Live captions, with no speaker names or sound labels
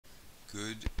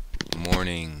Good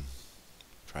morning,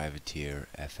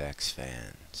 PrivateerFX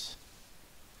fans.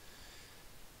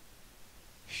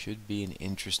 Should be an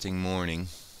interesting morning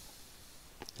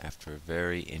after a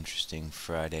very interesting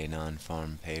Friday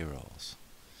non-farm payrolls.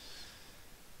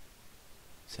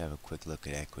 Let's have a quick look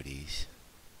at equities.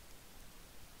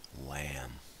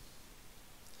 Wham!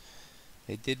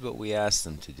 They did what we asked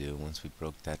them to do once we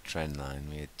broke that trend line.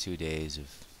 We had 2 days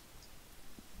of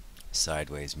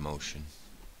sideways motion,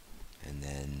 and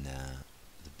then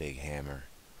the big hammer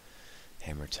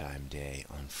time day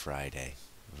on Friday.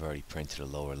 We've already printed a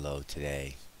lower low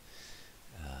today,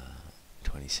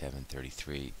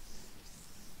 27.33.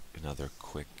 Another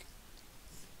quick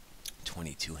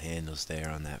 22 handles there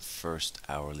on that first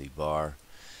hourly bar.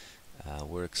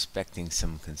 We're expecting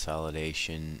some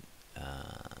consolidation.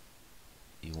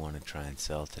 You want to try and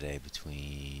sell today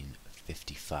between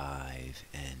 55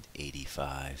 and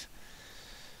 85.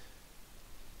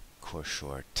 Core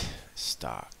short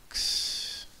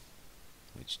stocks,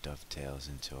 which dovetails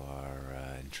into our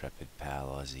intrepid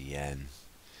pal Aussie yen.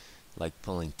 Like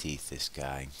pulling teeth, this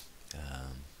guy,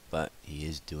 but he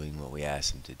is doing what we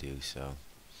asked him to do, so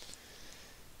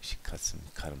we should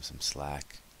cut him some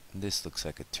slack. This looks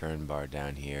like a turn bar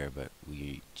down here, but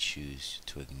we choose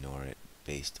to ignore it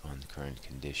based on current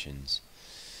conditions.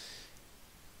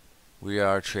 We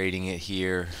are trading it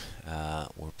here.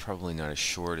 We're probably not as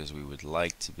short as we would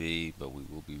like to be, but we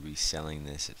will be reselling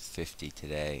this at 50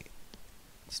 today.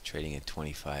 It's trading at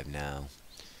 25 now.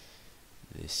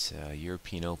 This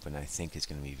European Open, I think, is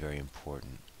going to be very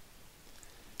important.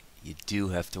 You do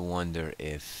have to wonder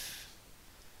if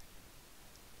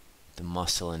the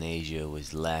muscle in Asia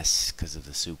was less because of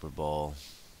the Super Bowl.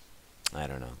 I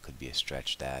don't know, could be a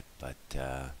stretch that, but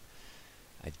I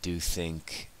do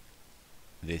think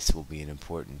this will be an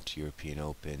important European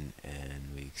Open, and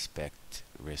we expect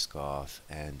risk off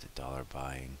and dollar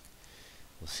buying.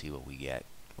 We'll see what we get.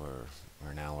 We're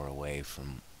an hour away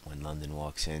from when London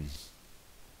walks in.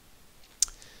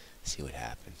 See what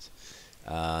happens.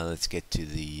 Let's get to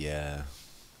the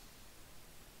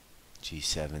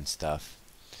G7 stuff.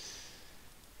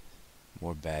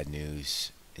 More bad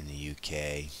news in the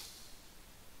UK.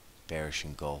 Bearish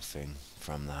engulfing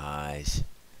from the highs.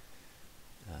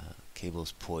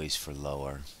 Cable's poised for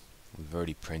lower. We've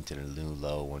already printed a new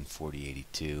low,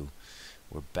 140.82.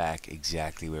 We're back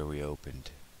exactly where we opened.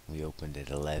 We opened at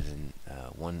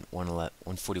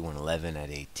 141.11 at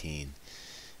 18.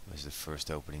 It was the first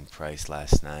opening price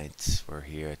last night. We're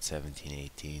here at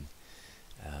 17.18.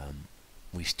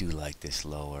 We do like this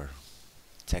lower.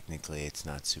 Technically, it's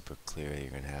not super clear.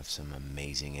 You're going to have some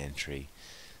amazing entry.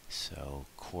 So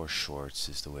core shorts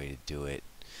is the way to do it.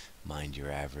 Mind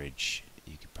your average.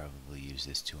 You could probably use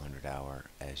this 200 hour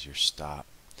as your stop.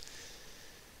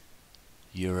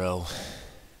 Euro,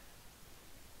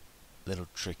 little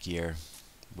trickier,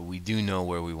 but we do know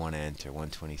where we want to enter.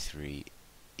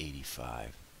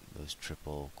 123.85. Those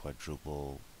triple,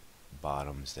 quadruple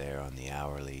bottoms there on the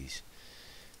hourlies.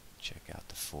 Check out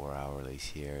the 4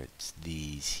 hourlies here. It's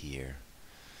these here.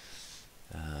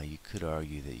 You could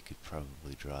argue that you could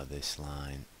probably draw this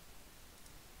line.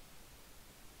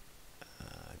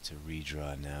 It's a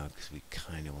redraw now because we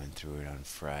kind of went through it on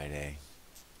Friday.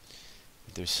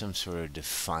 But there's some sort of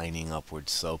defining upward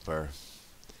sloper.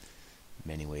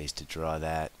 Many ways to draw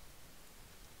that.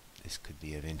 This could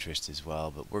be of interest as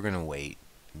well, but we're going to wait.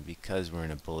 And because we're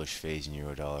in a bullish phase in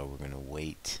Eurodollar, we're going to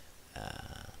wait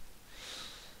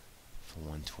for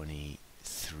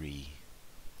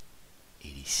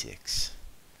 123.86.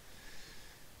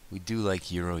 We do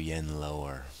like Euro Yen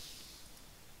lower.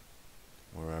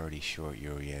 We're already short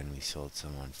Euro Yen. We sold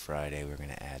some on Friday. We're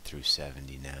going to add through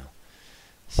 70 now.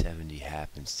 70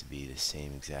 happens to be the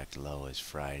same exact low as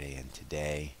Friday and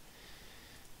today.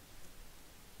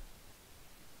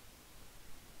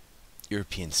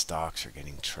 European stocks are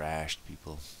getting trashed,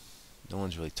 people. No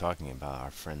one's really talking about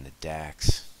our friend the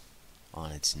DAX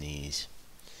on its knees.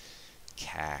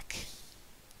 CAC,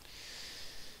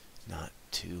 not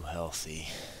too healthy.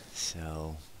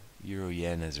 So Euro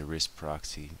Yen as a risk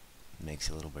proxy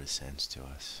makes a little bit of sense to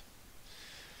us.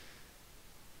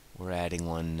 We're adding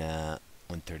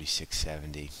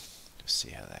 136.70. Let's see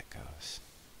how that goes.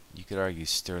 You could argue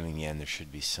sterling yen, there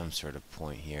should be some sort of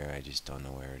point here. I just don't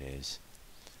know where it is.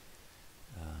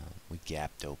 We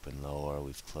gapped open lower.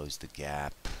 We've closed the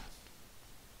gap.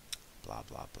 Blah,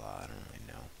 blah, blah. I don't really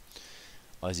know.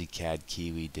 Aussie CAD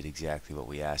Kiwi did exactly what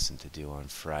we asked them to do on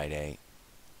Friday.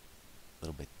 A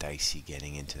little bit dicey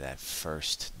getting into that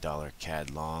first dollar CAD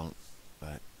long,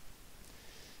 but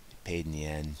it paid in the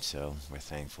end, so we're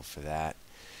thankful for that.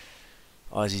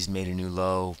 Aussie's made a new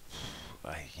low.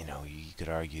 you know, you could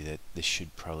argue that this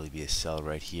should probably be a sell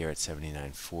right here at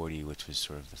 79.40, which was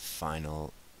sort of the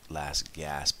final last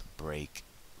gasp break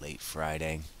late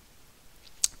Friday.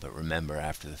 But remember,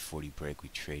 after the 40 break, we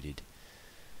traded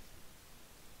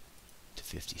to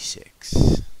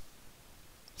 56,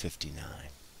 59.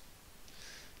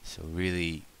 So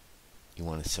really, you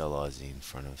want to sell Aussie in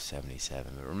front of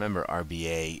 77. But remember,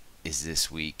 RBA is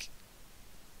this week,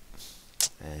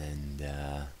 and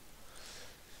there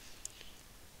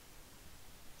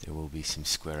will be some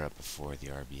square up before the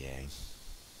RBA.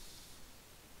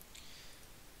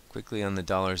 Quickly on the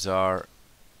dollar ZAR,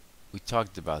 we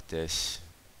talked about this.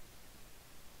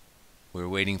 We were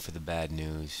waiting for the bad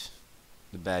news.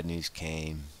 The bad news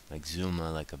came, like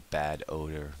Zuma, like a bad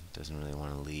odor, doesn't really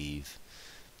want to leave,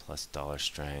 plus dollar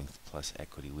strength, plus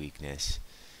equity weakness.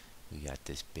 We got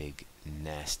this big,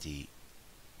 nasty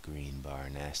green bar,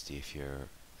 nasty if you're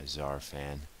a ZAR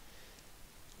fan.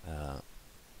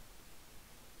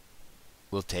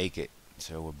 We'll take it.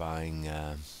 So we're buying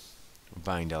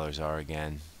dollar ZAR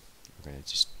again. We're gonna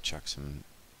just chuck some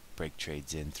break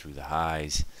trades in through the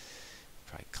highs.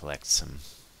 Probably collect some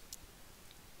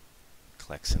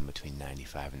between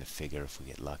 95 and the figure if we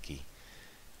get lucky.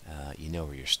 You know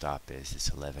where your stop is. This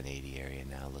 1180 area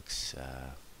now looks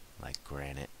like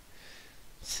granite.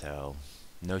 So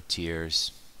no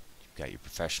tears. You've got your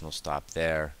professional stop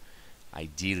there.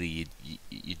 Ideally,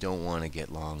 you don't want to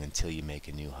get long until you make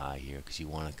a new high here, because you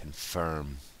want to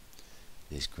confirm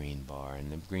this green bar,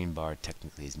 and the green bar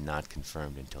technically is not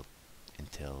confirmed until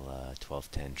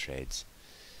 12:10 trades.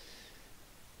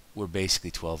 We're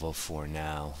basically 12:04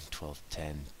 now.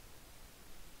 12:10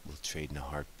 we'll trade in a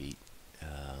heartbeat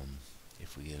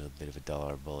if we get a bit of a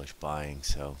dollar bullish buying,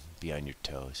 so be on your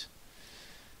toes.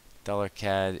 Dollar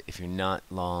CAD, if you're not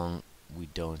long, we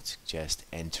don't suggest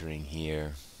entering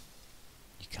here.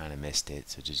 You kind of missed it,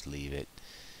 so just leave it.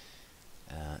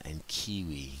 And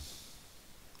Kiwi,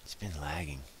 it's been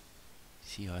lagging.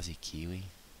 See Aussie Kiwi?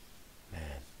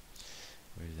 Man,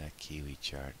 where's that Kiwi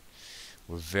chart?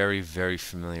 We're very, very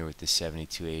familiar with the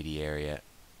 72.80 area.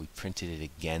 We printed it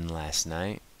again last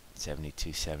night,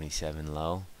 72.77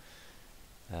 low.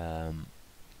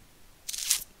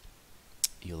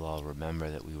 You'll all remember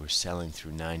that we were selling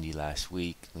through 90 last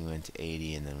week. We went to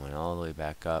 80 and then went all the way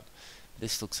back up.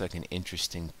 This looks like an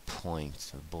interesting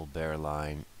point, a bull-bear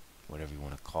line, whatever you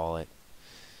want to call it.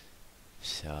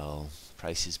 So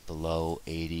prices below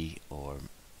 80 or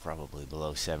probably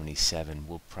below 77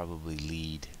 will probably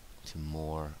lead to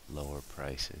more lower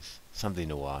prices. Something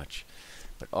to watch.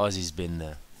 But Aussie's been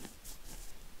the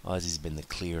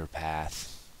clear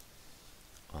path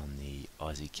on the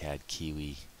Aussie CAD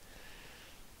Kiwi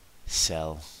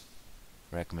sell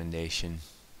recommendation.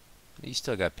 You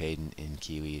still got paid in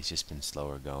Kiwi. It's just been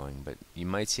slower going, but you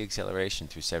might see acceleration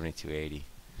through 72.80.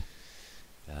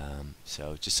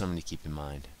 So just something to keep in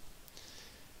mind.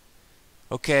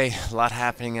 Okay, a lot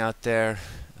happening out there.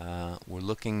 We're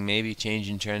looking maybe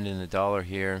changing trend in the dollar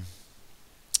here.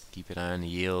 Keep an eye on the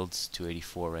yields.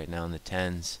 284 right now in the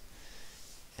 10s.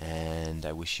 And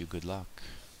I wish you good luck.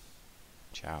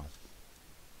 Ciao.